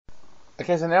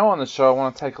Okay, so now on the show, I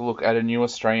want to take a look at a new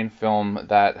Australian film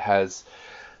that has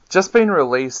just been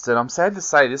released, and I'm sad to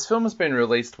say this film has been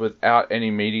released without any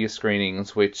media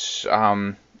screenings, which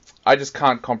I just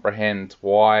can't comprehend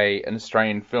why an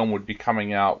Australian film would be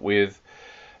coming out with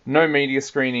no media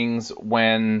screenings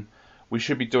when we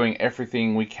should be doing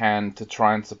everything we can to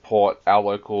try and support our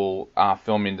local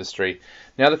film industry.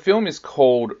 Now, the film is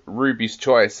called Ruby's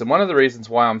Choice, and one of the reasons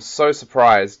why I'm so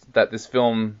surprised that this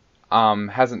film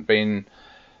hasn't been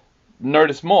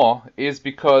noticed more is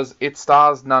because it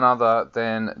stars none other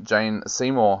than Jane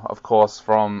Seymour, of course,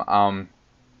 from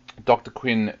Dr.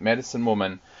 Quinn, Medicine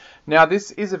Woman. Now,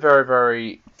 this is a very,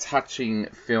 very touching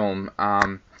film.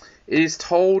 It is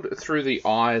told through the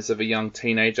eyes of a young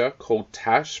teenager called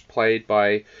Tash, played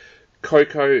by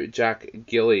Coco Jack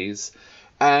Gillies.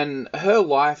 And her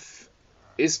life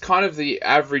is kind of the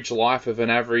average life of an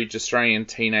average Australian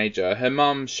teenager. Her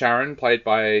mum, Sharon, played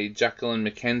by Jacqueline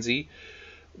McKenzie,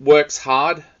 works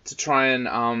hard to try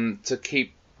and to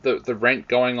keep the rent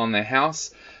going on their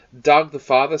house. Doug, the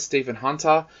father, Stephen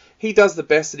Hunter, he does the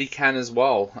best that he can as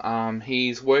well.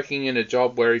 He's working in a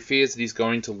job where he fears that he's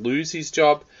going to lose his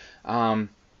job.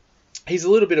 He's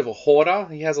a little bit of a hoarder.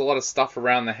 He has a lot of stuff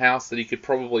around the house that he could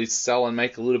probably sell and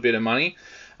make a little bit of money.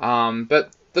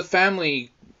 But the family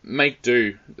make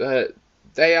do.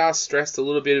 They are stressed a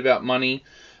little bit about money,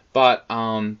 but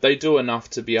they do enough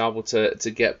to be able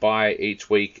to get by each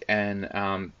week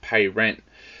and pay rent.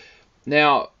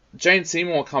 Now, Jane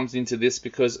Seymour comes into this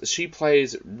because she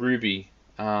plays Ruby,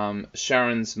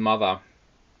 Sharon's mother.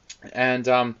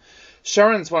 And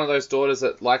Sharon's one of those daughters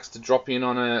that likes to drop in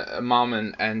on a mum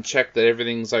and check that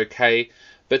everything's okay.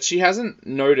 But she hasn't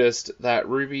noticed that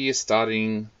Ruby is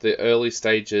starting the early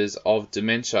stages of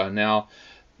dementia. Now,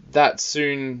 that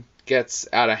soon gets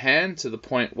out of hand to the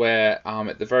point where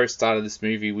at the very start of this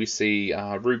movie we see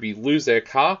Ruby lose her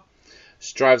car.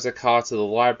 She drives her car to the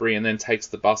library and then takes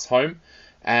the bus home.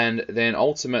 And then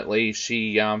ultimately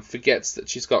she forgets that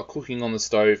she's got cooking on the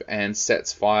stove and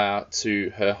sets fire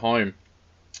to her home.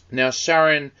 Now,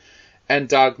 Sharon and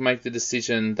Doug make the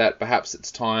decision that perhaps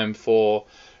it's time for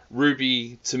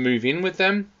Ruby to move in with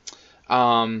them,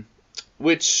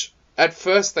 which at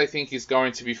first they think is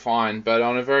going to be fine, but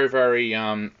on a very, very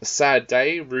sad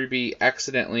day, Ruby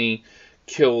accidentally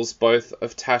kills both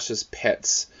of Tash's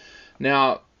pets.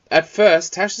 Now, at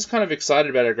first, Tash is kind of excited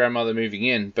about her grandmother moving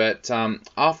in, but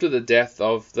after the death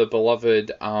of the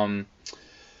beloved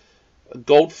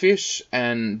goldfish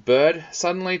and bird,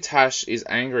 suddenly Tash is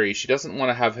angry. She doesn't want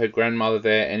to have her grandmother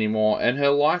there anymore, and her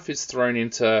life is thrown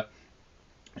into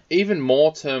even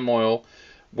more turmoil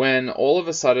when all of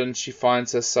a sudden she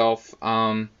finds herself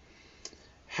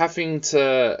having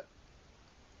to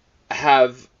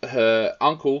have her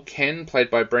uncle Ken, played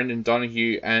by Brendan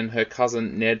Donahue, and her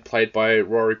cousin Ned, played by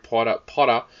Rory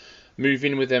Potter, move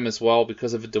in with them as well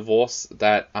because of a divorce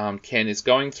that Ken is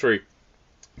going through.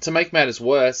 To make matters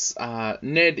worse,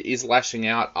 Ned is lashing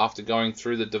out after going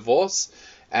through the divorce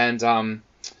and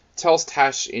tells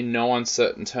Tash in no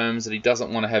uncertain terms that he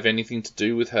doesn't want to have anything to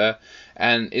do with her,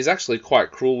 and is actually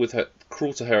quite cruel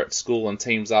to her at school, and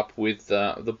teams up with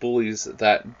the bullies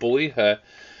that bully her.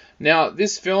 Now,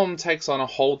 this film takes on a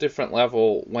whole different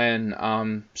level when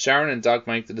Sharon and Doug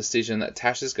make the decision that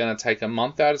Tash is going to take a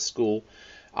month out of school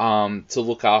to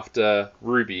look after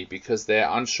Ruby because they're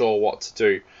unsure what to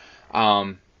do.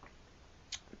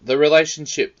 The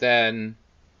relationship then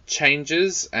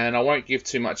changes, and I won't give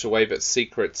too much away, but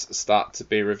secrets start to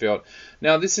be revealed.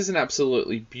 Now, this is an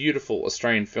absolutely beautiful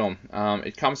Australian film.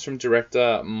 It comes from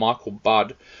director Michael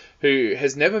Budd, who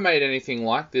has never made anything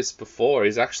like this before.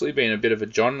 He's actually been a bit of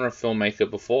a genre filmmaker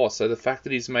before, so the fact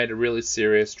that he's made a really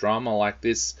serious drama like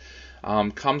this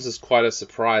comes as quite a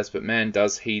surprise, but man,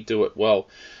 does he do it well.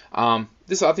 I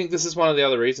think this is one of the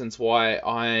other reasons why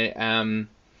I am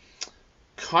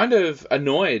kind of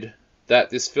annoyed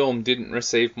that this film didn't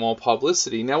receive more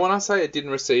publicity. Now, when I say it didn't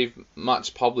receive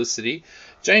much publicity,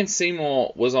 Jane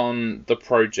Seymour was on The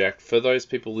Project. For those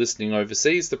people listening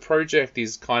overseas, The Project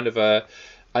is kind of a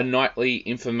nightly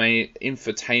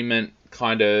infotainment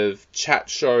kind of chat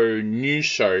show, news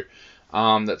show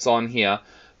that's on here.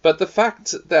 But the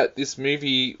fact that this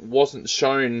movie wasn't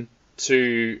shown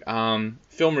to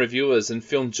film reviewers and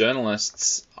film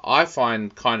journalists, I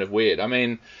find kind of weird. I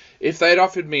mean, if they'd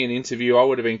offered me an interview, I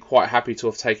would have been quite happy to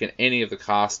have taken any of the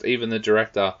cast, even the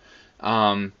director,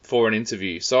 for an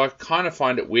interview. So I kind of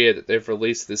find it weird that they've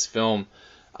released this film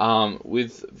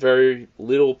with very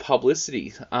little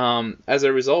publicity. As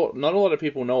a result, not a lot of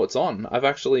people know it's on. I've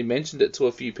actually mentioned it to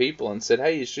a few people and said,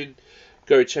 hey, you should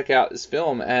go check out this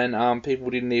film, and people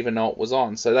didn't even know it was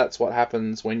on. So that's what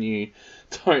happens when you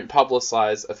don't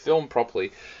publicize a film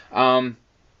properly.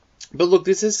 But look,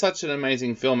 this is such an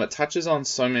amazing film. It touches on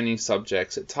so many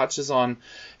subjects. It touches on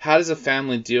how does a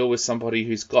family deal with somebody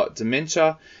who's got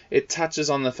dementia. It touches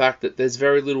on the fact that there's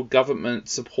very little government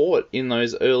support in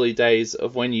those early days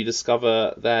of when you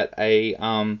discover that a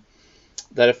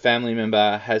family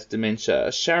member has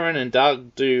dementia. Sharon and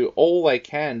Doug do all they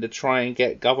can to try and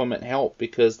get government help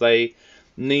because they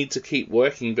need to keep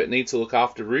working but need to look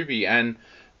after Ruby, and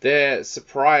they're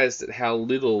surprised at how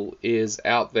little is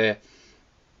out there.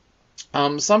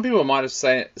 Some people might have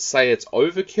say it's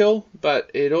overkill,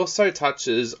 but it also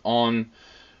touches on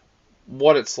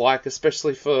what it's like,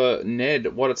 especially for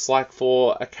Ned, what it's like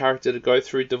for a character to go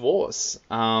through divorce,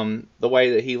 the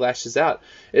way that he lashes out.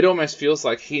 It almost feels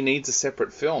like he needs a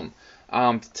separate film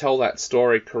to tell that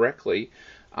story correctly.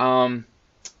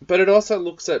 But it also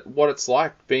looks at what it's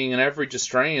like being an average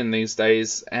Australian these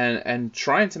days and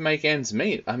trying to make ends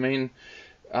meet. I mean,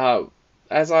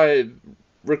 as I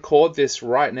record this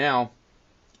right now,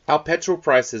 our petrol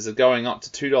prices are going up to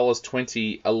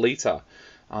 $2.20 a litre.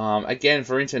 Again,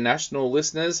 for international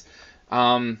listeners,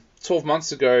 12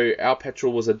 months ago, our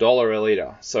petrol was $1 a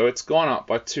litre. So it's gone up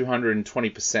by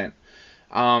 220%.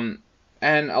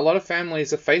 And a lot of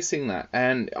families are facing that.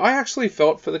 And I actually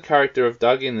felt for the character of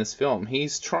Doug in this film.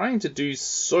 He's trying to do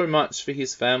so much for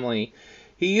his family.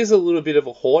 He is a little bit of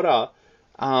a hoarder.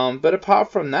 But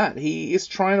apart from that, he is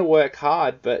trying to work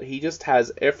hard, but he just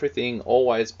has everything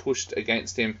always pushed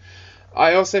against him.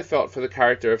 I also felt for the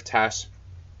character of Tash.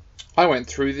 I went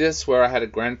through this where I had a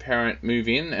grandparent move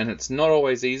in, and it's not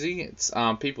always easy. It's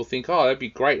people think, oh, that'd be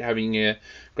great having your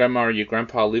grandma or your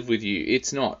grandpa live with you.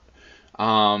 It's not.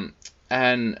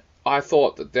 And I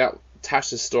thought that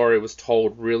Tash's story was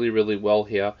told really, really well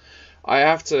here. I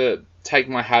have to take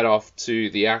my hat off to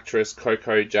the actress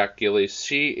Coco Jack Gillis.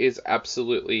 She is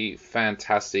absolutely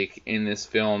fantastic in this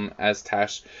film as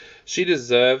Tash. She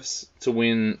deserves to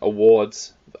win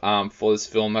awards for this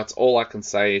film. That's all I can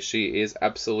say. She is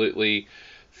absolutely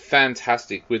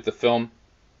fantastic with the film.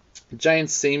 Jane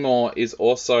Seymour is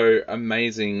also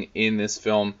amazing in this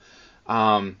film.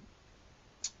 At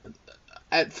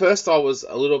first I was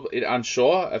a little bit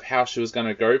unsure of how she was going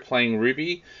to go playing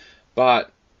Ruby,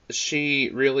 but she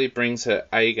really brings her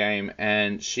A game,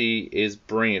 and she is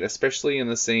brilliant, especially in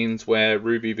the scenes where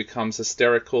Ruby becomes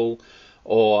hysterical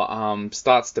or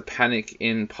starts to panic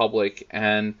in public.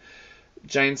 And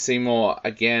Jane Seymour,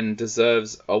 again,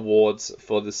 deserves awards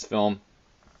for this film.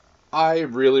 I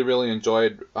really, really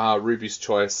enjoyed Ruby's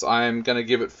choice. I'm going to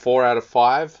give it 4 out of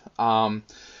 5.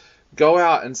 Go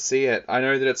out and see it. I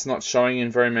know that it's not showing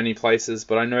in very many places,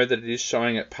 but I know that it is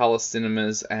showing at Palace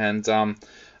Cinemas, and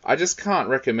I just can't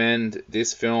recommend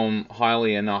this film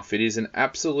highly enough. It is an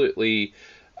absolutely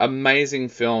amazing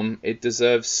film. It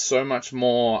deserves so much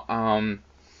more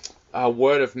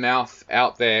word of mouth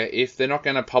out there. If they're not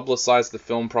going to publicize the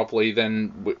film properly,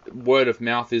 then word of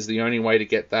mouth is the only way to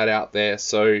get that out there.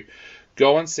 So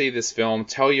go and see this film.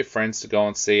 Tell your friends to go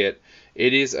and see it.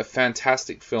 It is a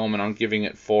fantastic film, and I'm giving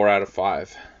it 4 out of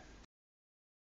 5.